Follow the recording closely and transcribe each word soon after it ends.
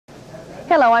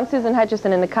Hello, I'm Susan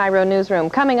Hutchison in the KIRO newsroom.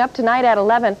 Coming up tonight at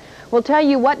 11, we'll tell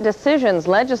you what decisions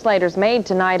legislators made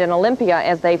tonight in Olympia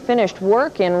as they finished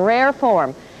work in rare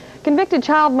form. Convicted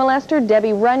child molester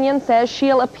Debbie Runyon says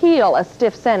she'll appeal a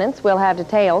stiff sentence. We'll have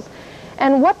details.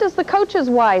 And what does the coach's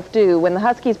wife do when the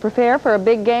Huskies prepare for a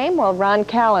big game? Well, Ron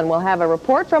Callan will have a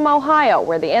report from Ohio,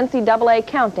 where the NCAA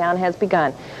countdown has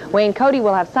begun. Wayne Cody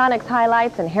will have Sonics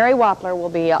highlights, and Harry Wappler will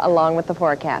be along with the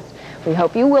forecast. We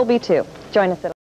hope you will be too. Join us at